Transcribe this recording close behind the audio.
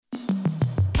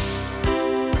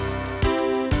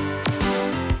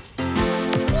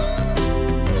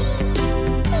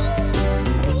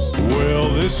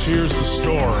here's the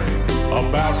story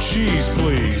about Cheese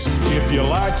Please. If you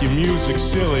like your music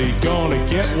silly, gonna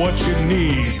get what you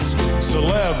need.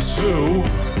 Celebs who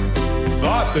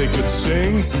thought they could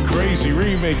sing crazy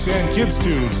remakes and kids'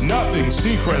 tunes. Nothing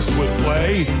Seacrest would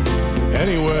play.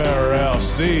 Anywhere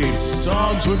else, these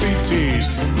songs would be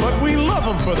teased. But we love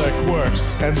them for their quirks,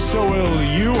 and so will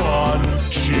you on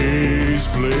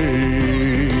Cheese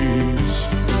Please.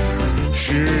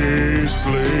 Cheese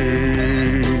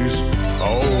Please.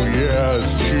 Oh yeah,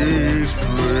 it's Cheese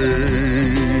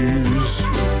Please.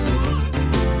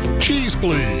 Cheese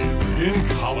Please in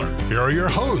color. Here are your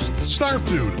hosts, Snarf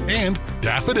Dude and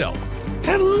Daffodil.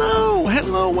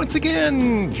 Hello once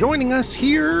again. Joining us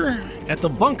here at the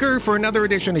bunker for another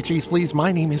edition of Cheese Please.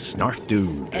 My name is Snarf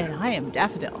Dude. And I am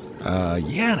Daffodil.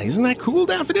 Yeah, isn't that cool,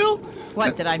 Daffodil?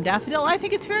 What, that I'm Daffodil? I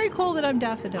think it's very cool that I'm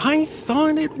Daffodil. I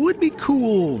thought it would be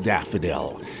cool,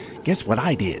 Daffodil. Guess what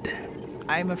I did?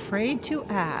 I'm afraid to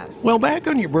ask. Well, back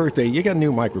on your birthday, you got a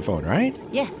new microphone, right?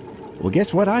 Yes. Well,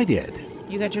 guess what I did?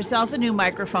 You got yourself a new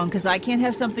microphone, because I can't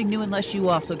have something new unless you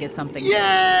also get something new.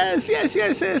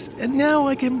 Yes. And now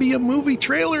I can be a movie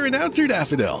trailer announcer,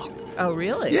 Daffodil. Oh,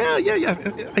 really? Yeah.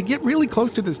 I get really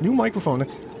close to this new microphone.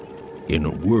 In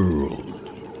a world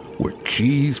where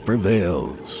cheese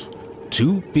prevails,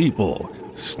 two people,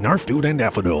 Snarf Dude and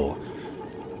Daffodil.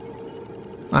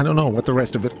 I don't know what the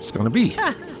rest of it's going to be.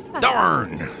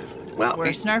 Darn! Well,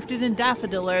 where Snarf Dude and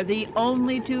Daffodil are the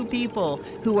only two people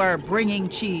who are bringing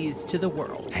cheese to the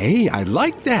world. Hey, I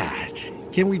like that.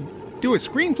 Can we do a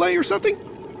screenplay or something?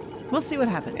 We'll see what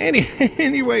happens.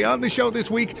 Anyway, on the show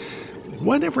this week,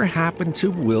 whatever happened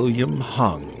to William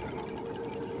Hung?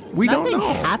 We don't know.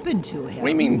 Nothing happened to him. What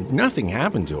do you mean nothing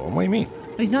happened to him? What do you mean?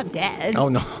 He's not dead. Oh,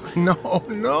 no,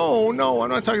 I'm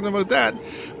not talking about that.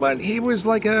 But he was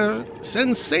like a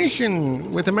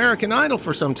sensation with American Idol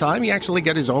for some time. He actually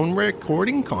got his own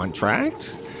recording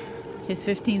contract. His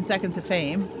 15 seconds of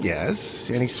fame. Yes,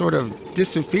 and he sort of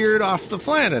disappeared off the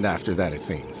planet after that, it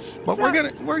seems. But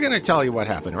we're gonna tell you what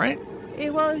happened, right?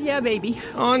 Well, yeah, baby.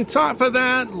 On top of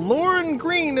that, Lauren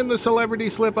Green in the celebrity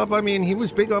slip-up. I mean, he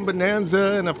was big on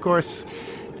Bonanza and, of course,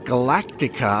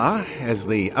 Galactica as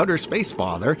the outer space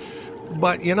father.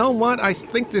 But you know what? I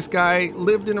think this guy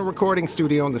lived in a recording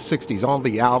studio in the 60s, all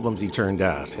the albums he turned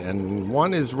out. And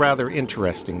one is rather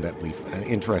interesting an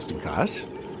interesting cut.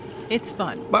 It's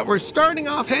fun. But we're starting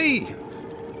off, hey,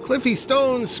 Cliffy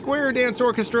Stone's Square Dance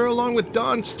Orchestra along with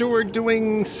Don Stewart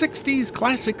doing 60s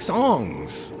classic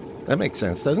songs. That makes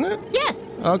sense, doesn't it?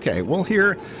 Yes. Okay, we'll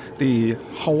hear the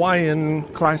Hawaiian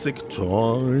classic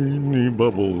Tiny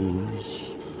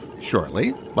Bubbles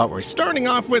shortly, but we're starting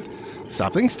off with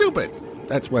Something Stupid.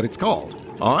 That's what it's called.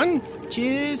 On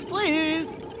Cheese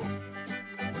Please.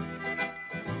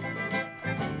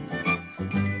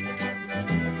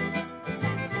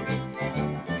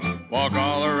 Walk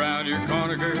all around your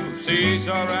corner, girl,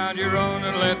 seesaw around your own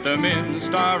and let the men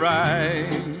star ride.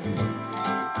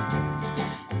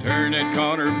 Turn that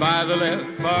corner by the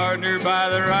left, partner by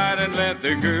the right, and let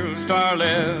the girl star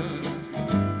left.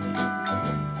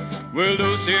 We'll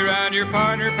do-see around your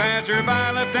partner, pass her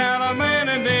by, left down a man,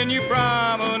 and then you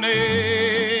promenade.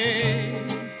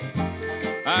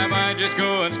 I might just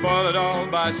go and spoil it all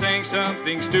by saying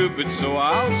something stupid, so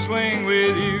I'll swing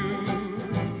with you.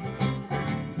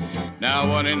 Now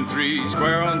 1 and 3,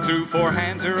 square on through, 4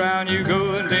 hands around you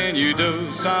go, and then you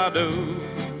do-sa-do.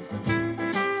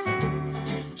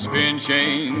 Spin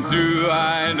chain through,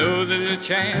 I know there's a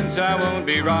chance I won't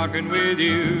be rocking with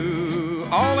you.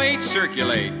 All 8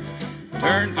 circulate,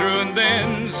 turn through and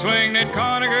then swing that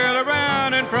corner girl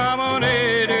around and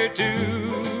promenade her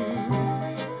too.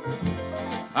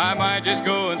 I might just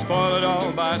go and spoil it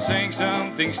all by saying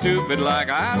something stupid like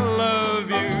I love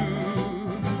you.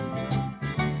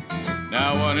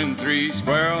 Now 1 and 3,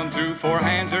 square on through, 4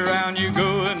 hands around you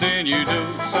go, and then you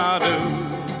do-sa-do.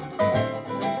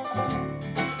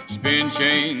 Spin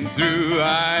chain through,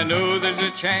 I know there's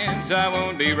a chance I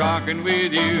won't be rocking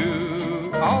with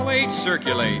you. All 8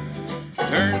 circulate,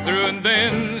 turn through and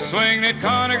then swing that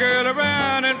corner girl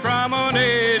around and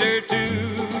promenade her too.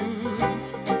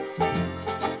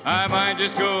 I might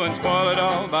just go and spoil it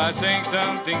all by saying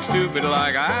something stupid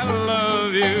like I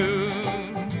love you.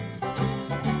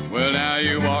 Well, now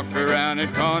you walk around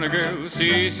that corner girl,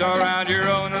 seesaw around your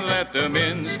own and let the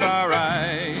men star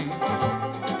right.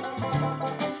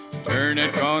 Turn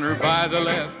that corner by the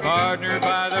left, partner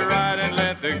by the right, and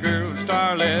let the girl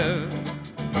star left.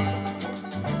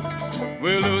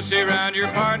 We'll do-see around your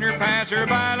partner, pass her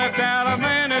by, left out a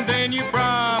man, and then you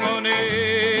promenade.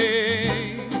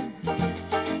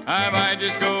 I might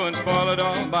just go and spoil it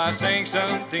all by saying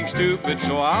something stupid,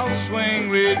 so I'll swing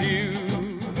with you.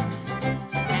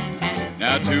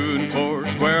 Now 2 and 4,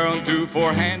 square on 2,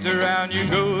 4 hands around you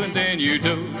go, and then you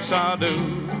do-sa-do.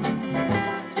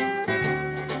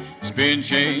 Spin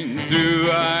chain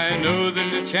through, I know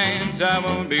there's a chance I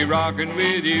won't be rocking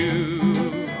with you.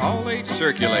 All 8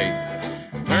 circulate,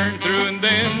 turn through and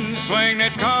then swing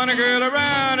that corner girl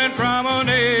around and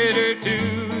promenade her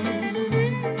too.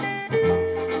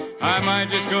 I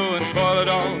might just go and spoil it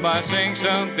all by saying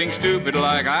something stupid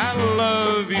like I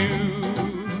love you.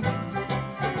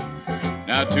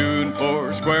 Now 2 and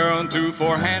 4, square on 2,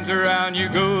 4 hands around you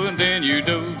go, and then you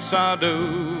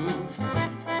do-sa-do.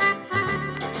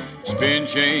 Spin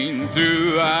chain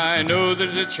through, I know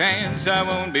there's a chance I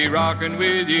won't be rocking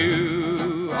with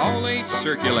you. All 8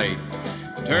 circulate,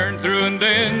 turn through and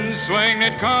then swing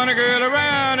that corner girl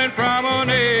around and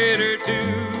promenade her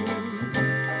too.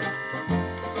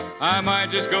 I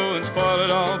might just go and spoil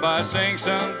it all by saying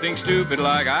something stupid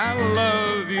like I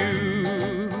love you.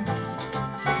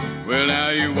 Well, now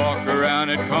you walk around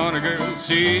that corner girl,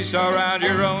 seesaw around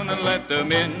your own and let the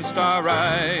men start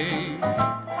right.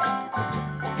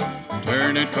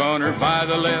 Turn that corner by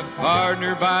the left,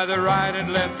 partner by the right,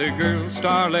 and let the girl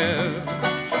start left.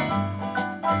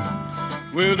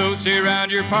 We'll do-see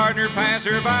around your partner, pass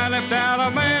her by, left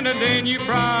Alabama, and then you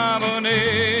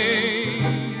promenade.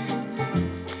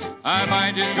 I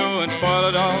might just go and spoil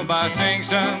it all by saying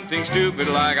something stupid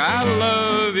like I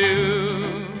love you.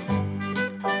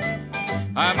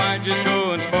 I might just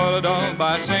go and spoil it all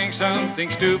by saying something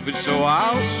stupid, so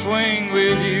I'll swing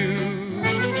with you.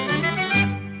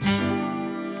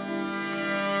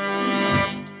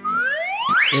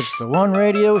 It's the one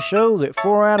radio show that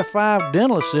 4 out of 5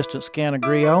 dental assistants can't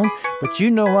agree on, but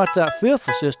you know what that 5th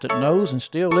assistant knows and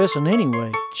still listen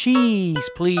anyway. Cheese,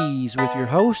 please, with your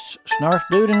hosts, Snarf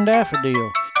Dude and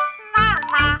Daffodil.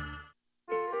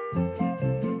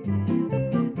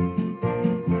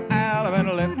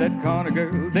 Alabama left that corner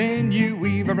girl, then you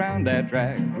weave around that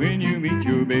track. When you meet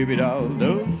your baby doll,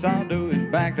 do-sa-do is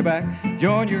back to back.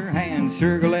 Join your hands,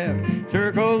 circle left,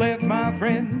 my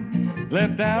friend.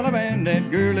 Left Alabama, that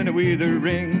girl in a wither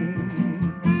ring.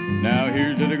 Now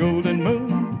here's to the golden moon,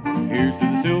 here's to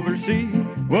the silver sea.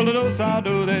 Well, the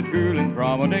do-sa-do, that girl in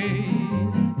promenade.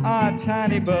 Ah,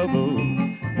 tiny bubble,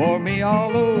 warm me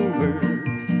all over.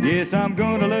 Yes, I'm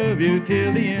gonna love you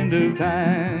till the end of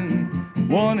time.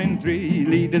 1 and 3,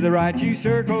 lead to the right, you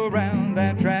circle round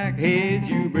that track. Head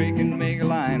you break and make a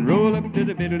line. Roll up to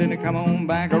the middle and come on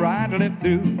back, a right to left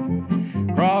through.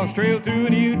 Cross trail through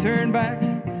and you turn back.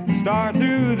 Start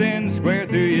through, then square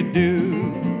through you do.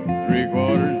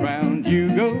 3/4 round you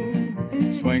go.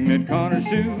 Swing that corner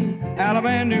Sue,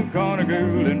 Alabama new corner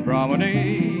girl and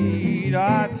promenade.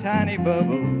 Ah, tiny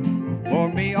bubble,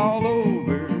 warm me all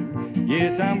over.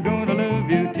 Yes, I'm gonna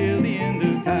love you till the end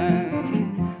of time.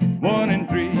 1 and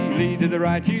 3, lead to the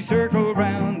right, you circle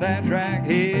round that track.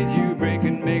 Head you break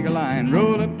and make a line.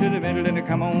 Roll up to the middle and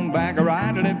come on back, a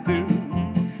right to left through.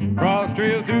 Cross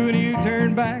trail through and you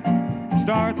turn back.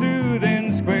 Start through,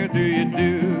 then square through you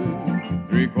do.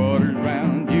 3/4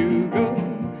 round you go.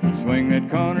 Swing that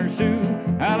corner Sue,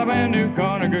 Alabama new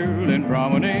corner girl and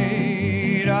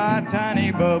promenade. Ah,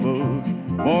 tiny bubbles,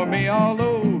 warm me all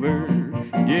over.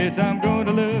 Yes, I'm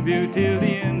gonna love you till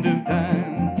the end of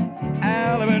time.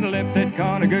 Alabama left that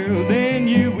corner girl, then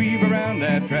you weave around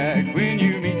that track. When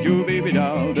you meet your baby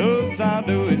doll,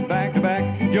 do-sa-do is back to back.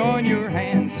 Join your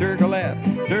hands, circle left,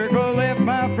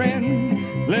 my friend.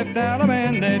 Left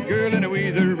Alabama, that girl in a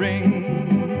wither ring.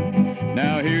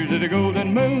 Now here's to the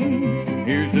golden moon,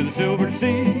 here's to the silver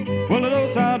sea. Well, it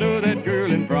do-sa-do, that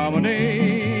girl in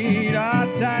promenade. Ah,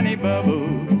 tiny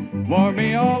bubbles, warm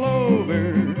me all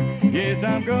over. Yes,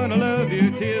 I'm gonna love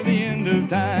you till the end of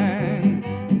time.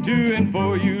 2 and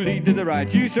 4, you lead to the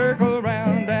right, you circle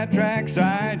around that track.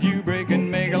 Side you break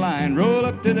and make a line. Roll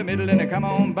up to the middle and come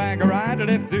on back, a right to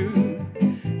left through.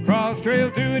 Cross trail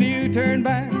through and you turn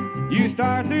back. You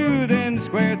start through, then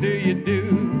square through you do.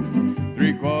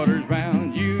 3/4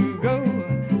 round you go.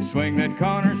 Swing that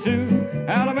corner Sue,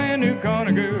 Alabama new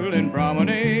corner girl and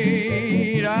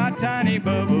promenade. Ah, tiny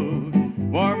bubbles,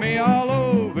 warm me all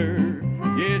over.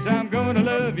 Yes, I'm gonna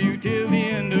love you till the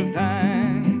end of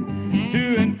time.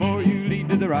 2 and 4, you lead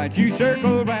to the right, you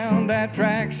circle round that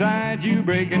track. Side you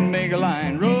break and make a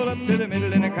line. Roll up to the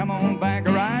middle and come on back,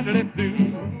 a right to left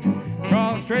through.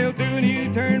 Cross trail through and you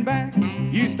turn back.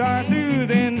 You start through,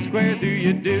 then square through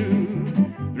you do.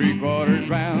 3/4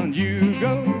 round you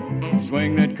go.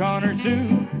 Swing that corner Sue,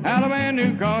 Alabama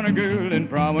new corner girl and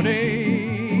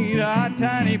promenade. Ah,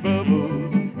 tiny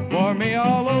bubbles, warm me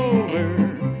all over.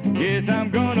 Yes, I'm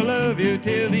gonna love you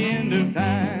till the end of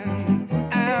time.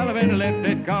 Alabama left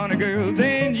that corner girl,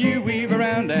 then you weave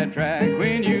around that track.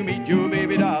 When you meet your baby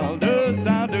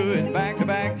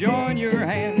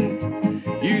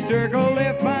circle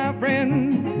left, my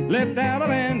friend, left out a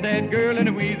man, that girl in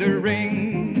a weather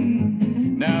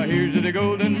ring. Now here's to the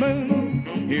golden moon,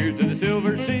 here's to the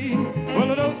silver sea.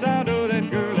 Well, I know that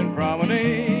girl in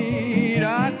promenade.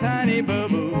 Our tiny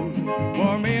bubbles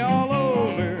warm me all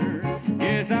over.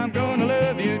 Yes, I'm gonna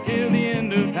love you till the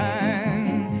end of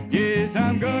time. Yes,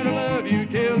 I'm gonna love you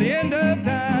till the end of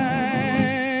time.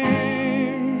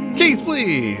 Cheese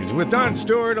Please with Don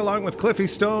Stewart along with Cliffy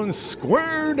Stone's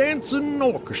Square Dancing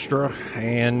Orchestra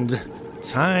and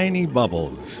Tiny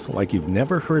Bubbles, like you've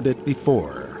never heard it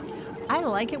before. I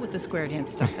like it with the square dance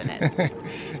stuff in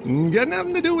it. Got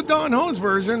nothing to do with Don Ho's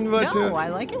version, but No, I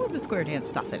like it with the square dance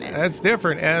stuff in it. that's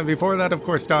different. And before that, of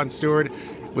course, Don Stewart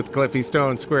with Cliffy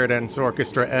Stone, Square Dance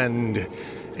Orchestra, and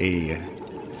a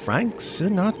Frank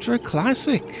Sinatra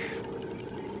classic,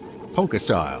 Polka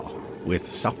Style, with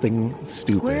Something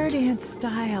Stupid. Square dance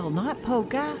style, not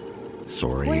polka.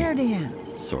 Sorry. Square dance.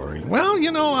 Sorry. Well,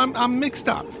 you know, I'm mixed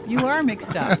up, You are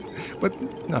mixed up. but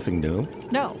nothing new.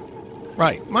 No.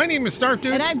 Right. My name is Starf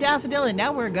Dude. And I'm Daffodil, and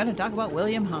now we're going to talk about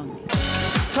William Hung.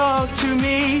 Talk to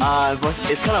me.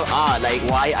 It's kind of odd, like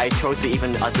why I chose to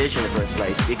even audition in the first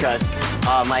place, because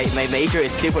my major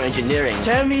is civil engineering.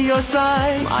 Tell me your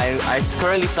sign. I'm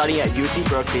currently studying at UC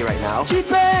Berkeley right now. She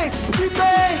bangs!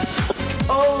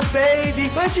 Oh baby,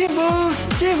 when she moves,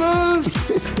 she moves.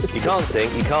 You can't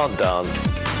sing, you can't dance.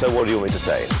 So what do you want me to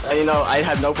say? You know, I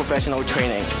have no professional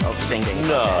training of singing. or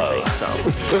No. dancing,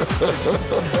 so.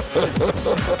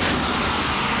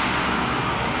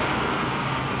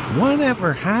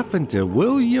 Whatever happened to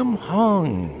William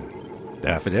Hung?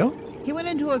 Daffodil? He went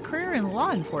into a career in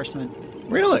law enforcement.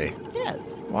 Really?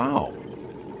 Yes. Wow.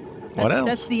 What else?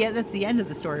 That's the end of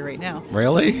the story right now.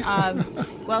 Really?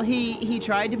 Well, he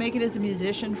tried to make it as a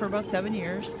musician for about 7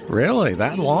 years. Really?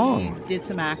 That long? He did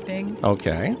some acting.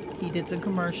 Okay. He did some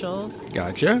commercials.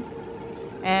 Gotcha.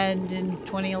 And in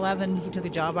 2011, he took a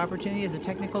job opportunity as a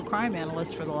technical crime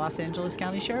analyst for the Los Angeles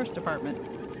County Sheriff's Department,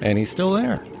 And he's still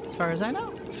there. as far as I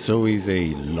know. So he's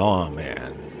a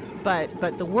lawman.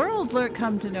 But the world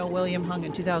come to know William Hung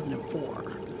in 2004.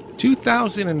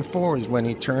 2004 is when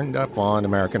he turned up on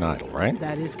American Idol, right?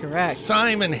 That is correct.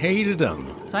 Simon hated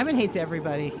him. Simon hates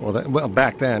everybody. Well,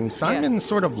 back then, Simon Yes.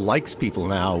 sort of likes people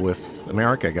now with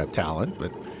America Got Talent,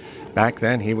 but back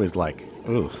then he was like,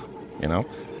 ugh, you know?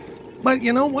 But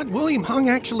you know what? William Hung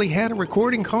actually had a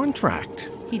recording contract.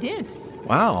 He did.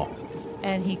 Wow.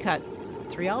 And he cut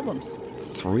 3 albums.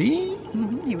 3?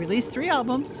 He released 3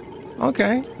 albums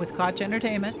Okay. with Koch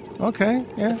Entertainment. Okay.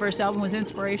 Yeah. The first album was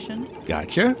Inspiration.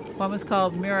 Gotcha. One was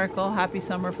called Miracle, Happy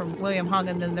Summer from William Hung,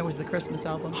 and then there was the Christmas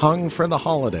album. Hung for the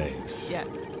Holidays. Yes.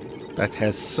 That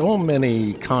has so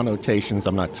many connotations,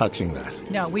 I'm not touching that.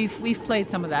 No, we've played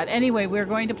some of that. Anyway, we're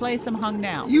going to play some Hung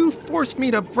now. You forced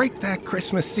me to break that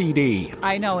Christmas CD.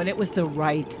 I know, and it was the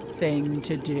right thing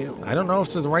to do. I don't know if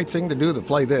it's the right thing to do to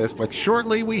play this, but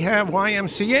shortly we have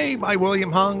YMCA by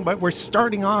William Hung, but we're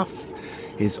starting off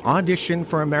his audition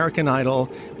for American Idol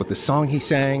with the song he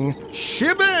sang,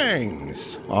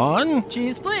 Shibbangs, on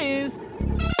Cheese, please.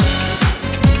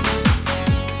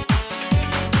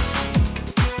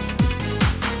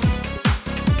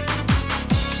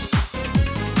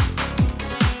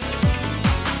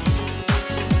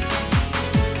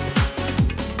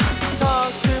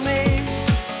 Talk to me,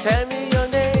 tell me your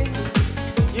name.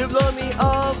 You blow me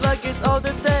off like it's all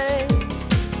the same.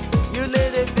 You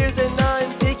lit it fierce and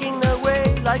I'm ticking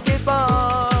away like a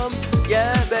bomb.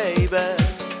 Yeah, baby.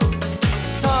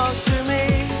 Talk to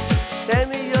me, tell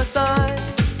me your sign.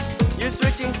 You're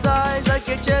switching sides like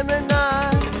a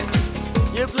Gemini.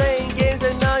 You're playing games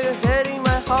and now you're hitting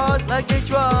my heart like a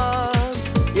drum.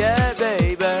 Yeah,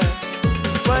 baby.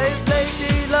 Why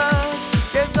lady love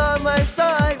gets on my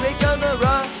side? We're gonna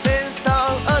rock this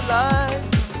town alive.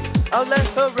 I'll let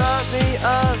her rock me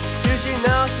up till she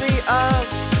knocks me up.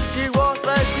 She walks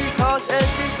like she talks and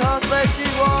she talks like she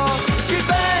walks. She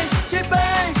bangs, she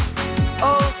bangs.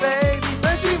 Oh baby,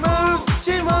 when she moves,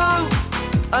 she moves.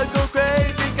 I go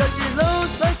crazy cause she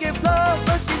looks like a blood,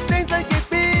 but she stings like a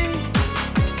bee.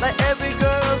 Like every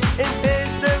girl in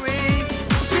history.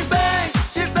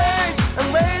 She bangs, I'm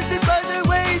wasted by the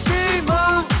way she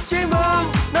moves, she moves.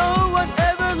 No one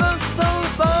ever looked so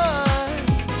fine.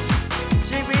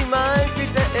 She reminds me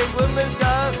that a woman's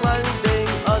got one thing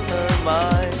on her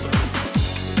mind.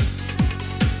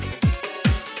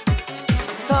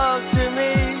 Talk to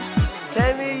me,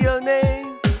 tell me your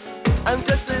name. I'm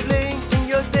just a link in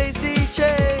your daisy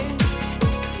chain.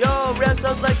 Your rap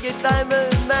sounds like a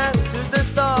diamond map to the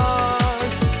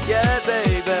stars. Yeah,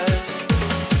 baby.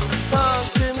 Talk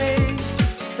to me,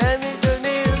 tell me the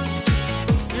news.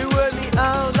 You wear me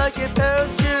out like a pair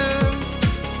of shoes.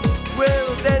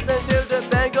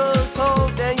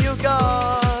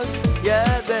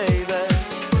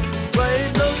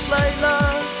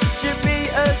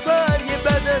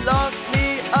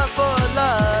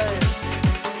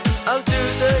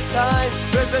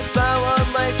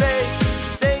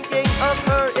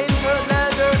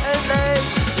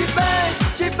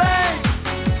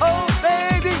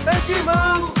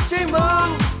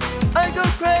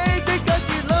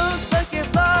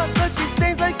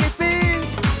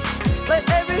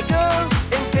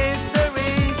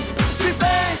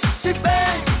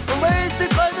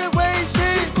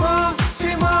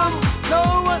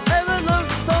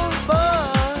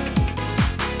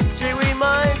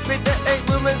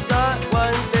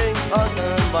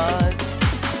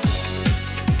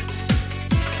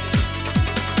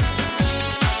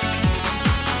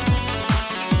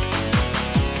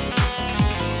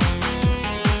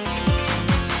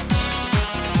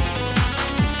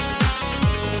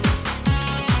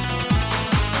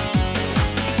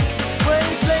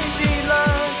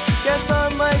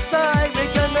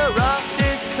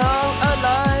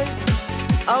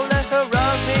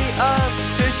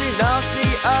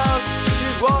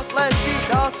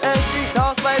 toss and she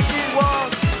toss like she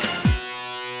walks.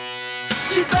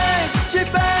 She bangs,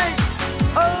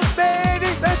 oh baby,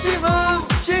 when she moves.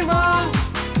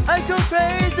 I go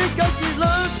crazy cause she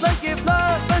looks like a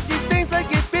flower, but she stings like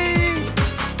a bee,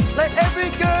 like every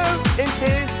girl in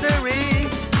history.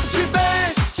 She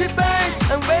bangs,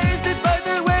 and wasted by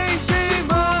the way she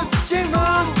moves.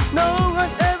 No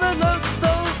one ever looked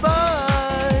so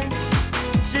fine.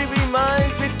 She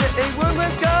reminds me that a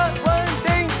woman's got one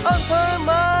thing on her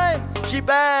mind. She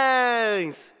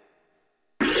bangs.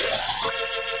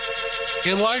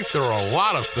 In life, there are a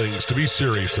lot of things to be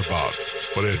serious about.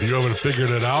 But if you haven't figured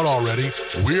it out already,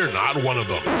 we're not one of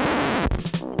them.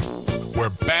 Where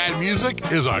bad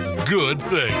music is a good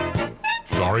thing.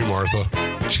 Sorry, Martha.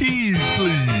 Cheese,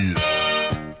 please.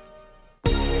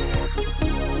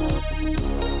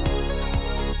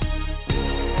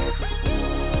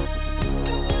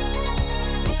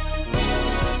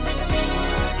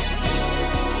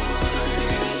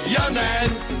 Young man,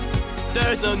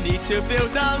 there's no need to feel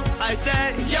down. I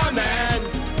said, young man,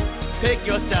 pick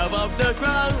yourself off the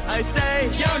ground. I say,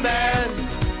 young man,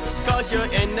 cause you're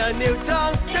in a new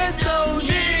town. There's no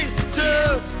need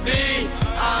to be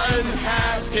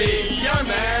unhappy, young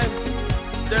man.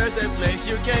 There's a place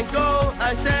you can go.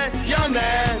 I said, young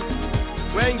man,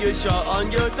 when you shut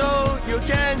on your door, you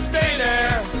can stay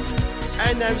there.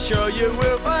 And I'm sure you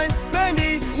will find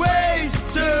many ways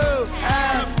to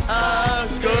have a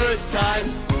good time.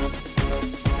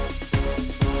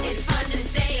 It's fun to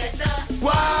stay at the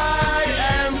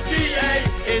YMCA.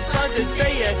 It's fun to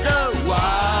stay at the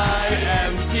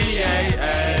YMCA.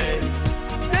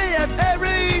 They have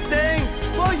everything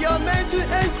for your man to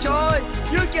enjoy.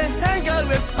 You can hang out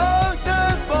with all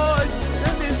the boys.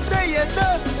 And they stay at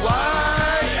the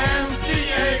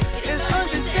YMCA. It's fun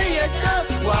to stay at the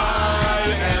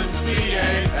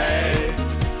YMCA.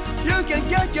 You can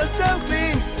get yourself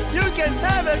clean. You can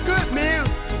have a good meal.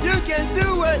 You can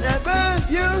do whatever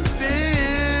you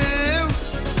feel.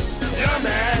 Young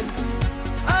man,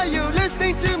 are you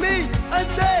listening to me? I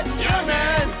said, young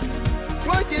man,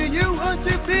 what do you want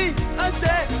to be? I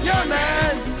said, young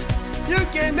man, you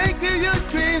can make real your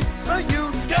dreams, but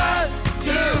you got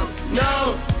to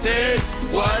know this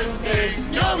one thing.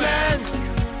 Young man,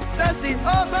 that's it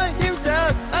all by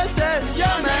himself. I said,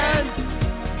 young man,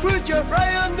 put your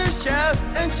pride on the shelf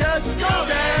and just go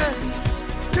there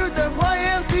to the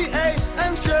YMCA.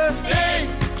 I'm sure they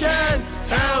can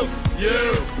help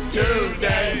you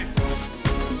today.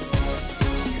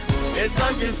 It's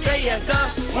fun to stay at the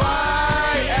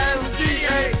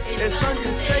YMCA. It's fun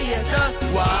to stay at the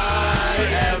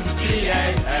YMCA.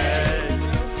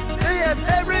 They have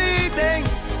everything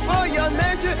for your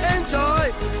man to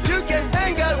enjoy. You can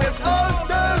hang out with all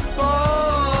the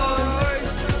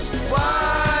boys.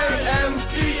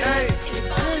 YMCA. It's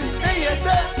fun to stay at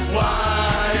the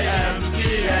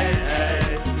YMCA.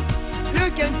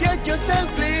 You can get yourself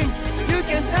clean. You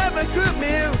can have a good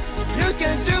meal. You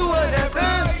can do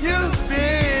whatever you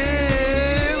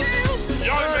feel.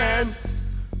 Young man,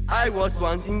 I was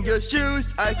once in your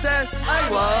shoes. I said I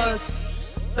was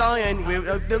down and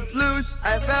without the blues.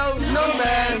 I felt no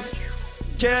man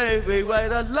carried me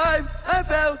right alive. I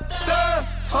felt the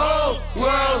whole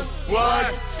world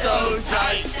was so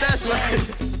tight. That's when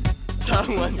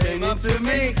someone came into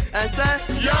me and said,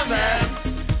 young man,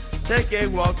 take a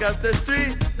walk up the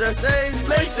street. There's a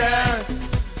place there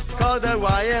called the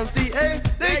YMCA.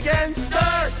 They can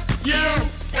start you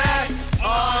back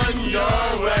on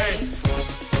your way.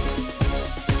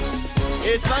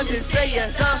 It's fun to stay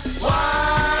at the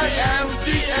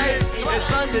YMCA. It's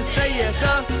fun to stay at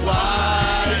the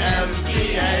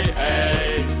YMCA.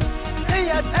 They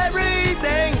have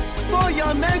everything for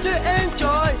your man to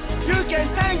enjoy. You can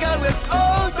hang out with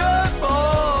all the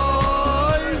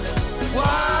boys.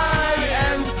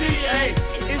 YMCA.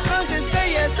 It's fun to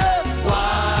stay at the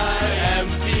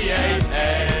YMCA.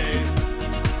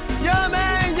 Your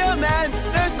man,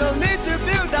 there's no need to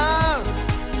feel down.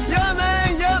 Your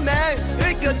man,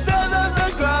 pick yourself off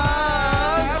the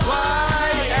ground.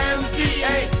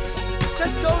 YMCA.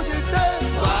 Just go to the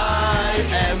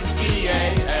YMCA.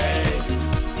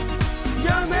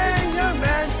 Your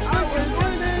man, I was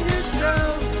wondering you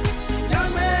down. Your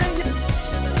man,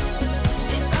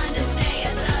 It's fun to stay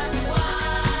at the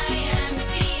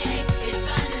YMCA. It's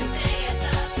fun to stay at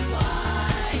the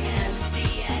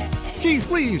YMCA. Geez,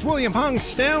 please, William Hung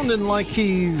sounding like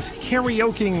he's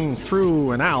karaokeing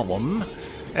through an album.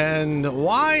 And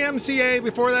YMCA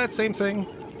before that, same thing.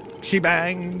 She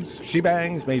Bangs,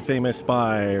 made famous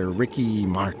by Ricky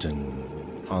Martin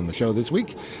on the show this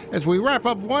week. As we wrap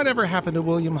up Whatever Happened to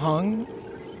William Hung,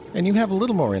 And you have a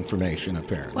little more information,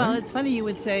 apparently. Well, it's funny you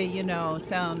would say,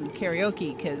 sound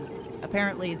karaoke, because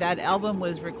apparently that album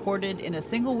was recorded in a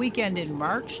single weekend in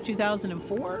March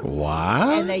 2004. What?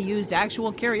 And they used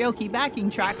actual karaoke backing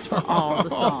tracks for all the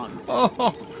songs.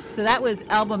 So that was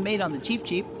album made on the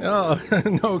cheap. Oh,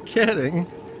 no kidding.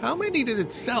 How many did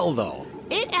it sell, though?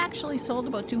 It actually sold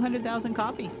about 200,000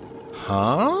 copies.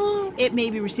 Huh? It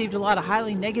maybe received a lot of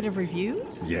highly negative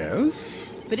reviews. Yes.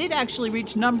 But it actually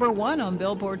reached #1 on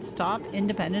Billboard's top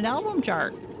independent album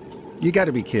chart. You got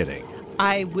to be kidding.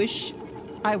 I wish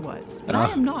I was, but I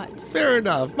am not. Fair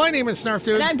enough. My name is Snarf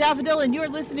Dude. And I'm Daffodil, and you're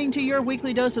listening to your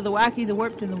weekly dose of the wacky, the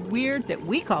warped, and the weird that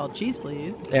we call Cheese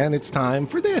Please. And it's time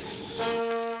for this.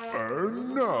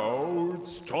 And now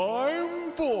it's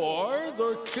time for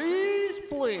the Cheese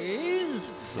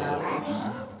Please.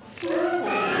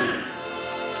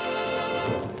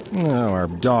 Oh, our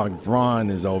dog Braun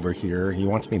is over here. He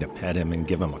wants me to pet him and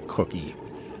give him a cookie.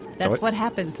 That's what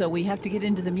happens, so we have to get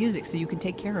into the music so you can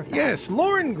take care of that. Yes,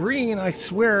 Lauren Green, I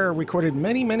swear, recorded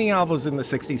many albums in the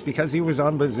 60s because he was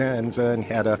on Bonanza and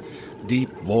had a deep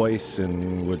voice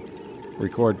and would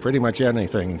record pretty much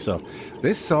anything. So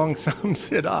this song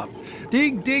sums it up.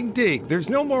 Dig, dig, dig. There's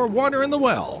no more water in the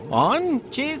well. On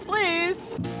Cheese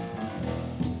Please.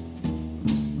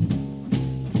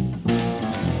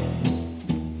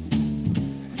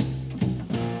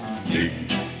 Dig,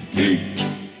 dig,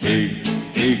 dig,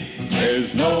 dig.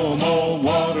 There's no more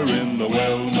water in the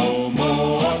well, no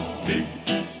more. Dig,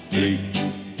 dig,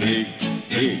 dig,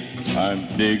 dig. I'm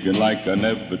digging like I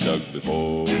never dug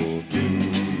before.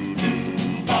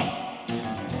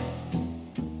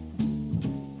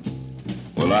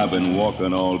 Well, I've been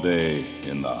walking all day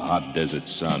in the hot desert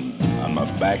sun. On my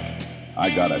back, I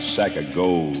got a sack of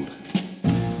gold.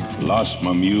 Lost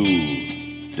my mule.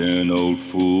 Darn old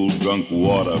fool drunk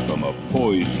water from a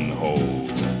poison hole.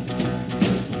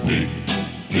 Dig,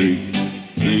 dig,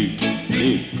 dig,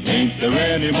 dig. Ain't there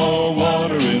any more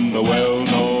water in the well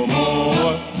no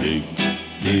more? Dig,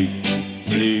 dig,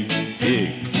 dig,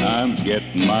 dig. I'm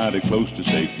getting mighty close to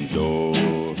Satan's door.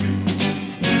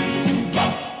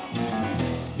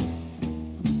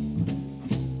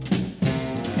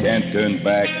 Can't turn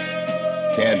back,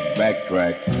 can't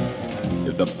backtrack.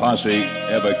 If the posse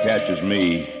ever catches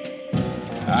me,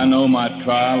 I know my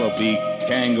trial will be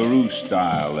kangaroo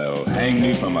style. They'll hang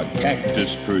me from a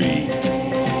cactus tree.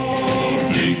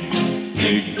 Dig,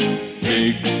 dig,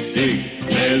 dig, dig.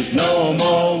 There's no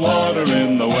more water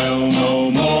in the well no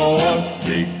more.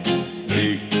 Dig,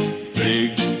 dig,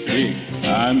 dig, dig.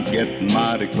 I'm getting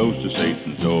mighty close to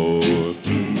Satan's door.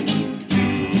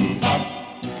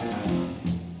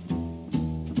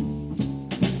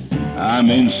 I'm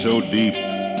in so deep,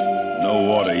 no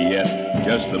water yet,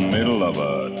 just the middle of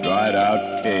a dried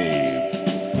out cave.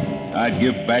 I'd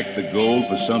give back the gold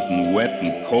for something wet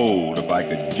and cold if I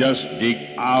could just dig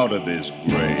out of this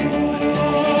grave.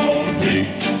 Dig,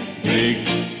 dig,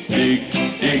 dig,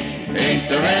 dig. Ain't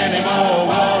there any more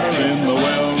water in the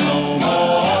well no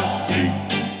more? Dig,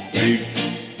 dig,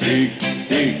 dig,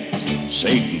 dig.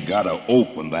 Satan gotta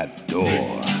open that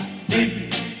door. Dig,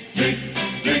 dig,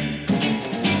 dig.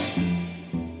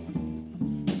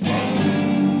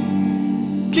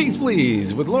 Cheese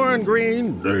Please with Lauren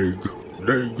Green. Dig,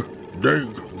 dig,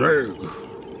 dig, dig.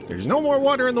 There's no more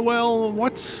water in the well.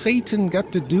 What's Satan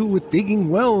got to do with digging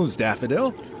wells,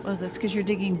 Daffodil? Well, that's because you're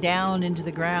digging down into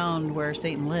the ground where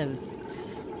Satan lives.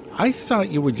 I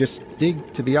thought you would just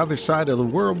dig to the other side of the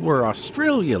world where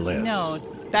Australia lives. No,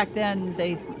 back then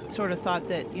they sort of thought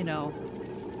that,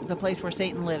 the place where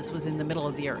Satan lives was in the middle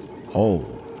of the earth. Oh.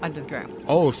 Under the ground.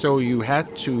 Oh, so you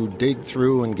had to dig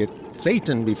through and get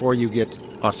Satan before you get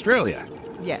Australia?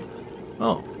 Yes.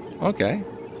 Oh, okay.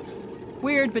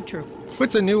 Weird, but true.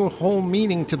 Puts a new whole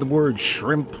meaning to the word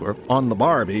shrimp or on the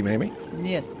Barbie, maybe.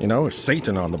 Yes.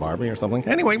 Satan on the Barbie or something.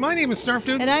 Anyway, my name is Snarf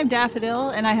Dude. And I'm Daffodil,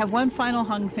 and I have one final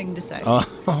hung thing to say.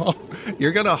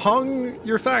 You're going to hung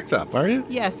your facts up, are you?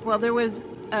 Yes. Well, there was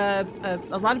a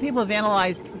lot of people have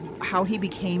analyzed how he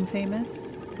became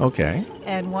famous. Okay.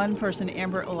 And one person,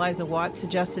 Amber Eliza Watts,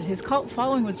 suggested his cult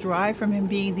following was derived from him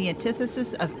being the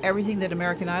antithesis of everything that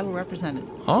American Idol represented.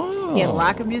 Oh. He had a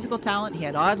lack of musical talent, he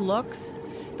had odd looks,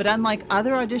 but unlike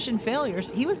other audition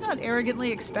failures, he was not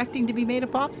arrogantly expecting to be made a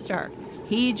pop star.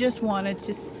 He just wanted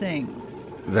to sing.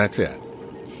 That's it.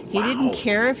 He didn't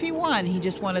care if he won, he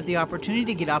just wanted the opportunity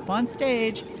to get up on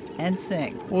stage and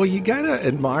sing. Well, you got to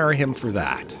admire him for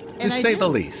that, to say the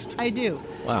least. I do.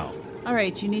 Wow. All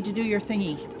right, you need to do your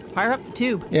thingy. Fire up the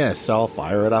tube. Yes, I'll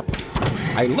fire it up.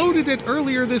 I loaded it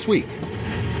earlier this week.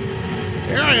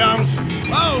 Here I comes.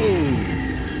 Oh!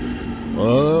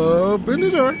 Open the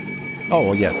door.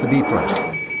 Oh, yes, the beep first.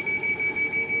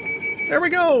 There we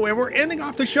go, and we're ending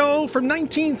off the show. From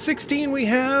 1916, we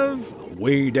have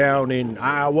Way Down in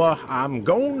Iowa, I'm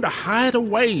Going to Hide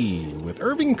Away, with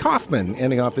Irving Kaufman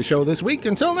ending off the show this week.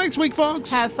 Until next week, folks.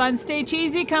 Have fun, stay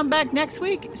cheesy, come back next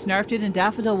week. Snarfdude and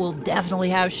Daffodil will definitely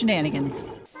have shenanigans.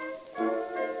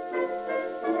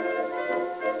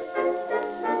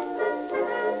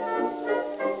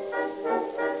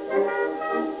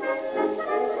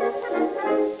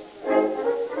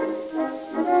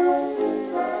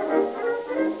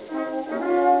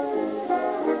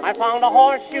 I found a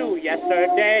horseshoe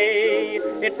yesterday.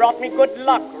 It brought me good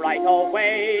luck right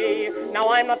away. Now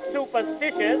I'm not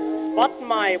superstitious, but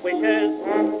my wishes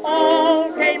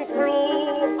all came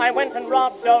true. I went and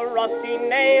robbed a rusty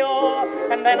nail,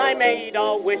 and then I made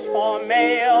a wish for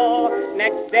mail.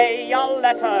 Next day a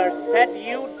letter said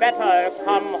you'd better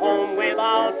come home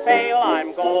without fail.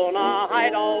 I'm gonna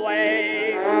hide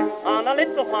away on a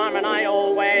little farm in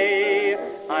Iowa.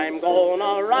 I'm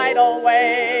gonna ride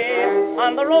away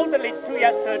on the road that leads to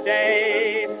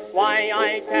yesterday. Why,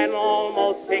 I can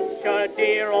almost picture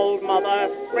dear old mother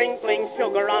sprinkling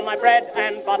sugar on my bread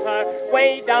and butter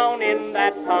way down in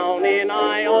that town in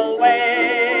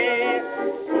Iowa.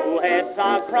 Two heads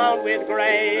are crowned with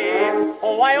gray.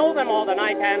 Oh, I owe them more than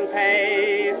I can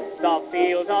pay. The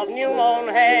fields of new mown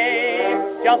hay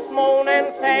just moan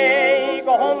and say,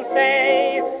 go home,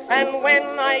 stay. And when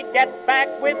I get back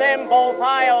with them both,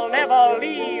 I'll never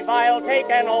leave. I'll take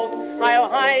an oath. I'll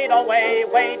hide away,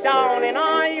 way down in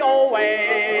Iowa.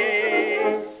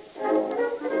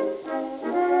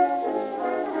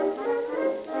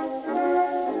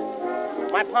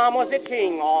 My palm was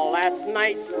itching all last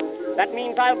night. That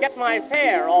means I'll get my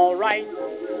fare all right.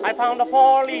 I found a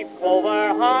four-leaf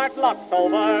clover, hard luck's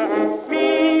over.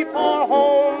 Me for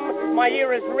home, my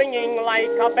ear is ringing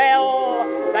like a bell.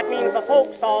 That means the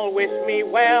folks all wish me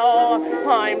well.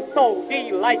 I'm so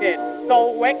delighted,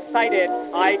 so excited,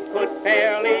 I could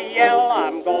barely yell.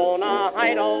 I'm gonna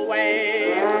hide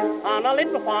away on a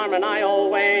little farm in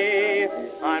Iowa.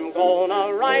 I'm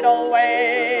gonna ride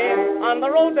away on the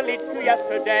road that leads to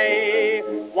yesterday.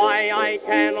 Why, I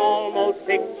can almost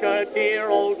picture dear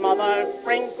old mother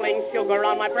sprinkling sugar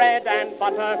on my bread and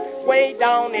butter way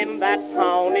down in that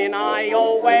town in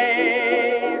Iowa.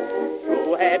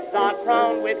 Two heads are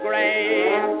crowned with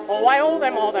gray. Oh, I owe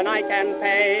them more than I can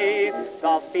pay.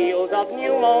 The fields of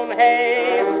new mown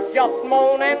hay just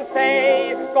moan and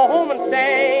say, go home and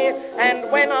stay. And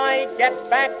when I get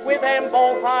back with them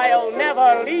both, I'll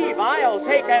never leave. I'll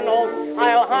take an oath.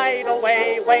 I'll hide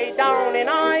away, way down in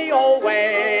Iowa.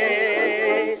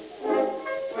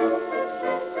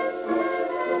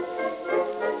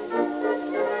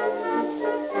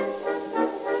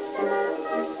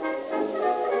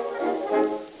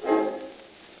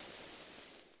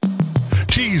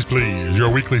 Cheese Please, your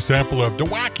weekly sample of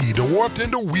DeWacky, DeWarped,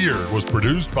 and DeWeird was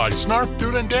produced by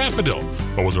Snarfdude and Daffodil,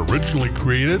 but was originally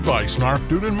created by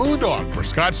Snarfdude and Moondog for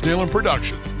Scottsdale and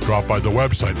Production. Drop by the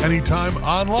website anytime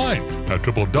online at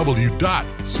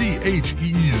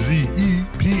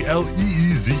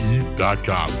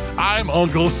www.cheezepleeze.com. I'm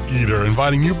Uncle Skeeter,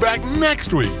 inviting you back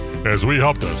next week as we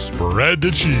help to spread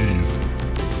the cheese.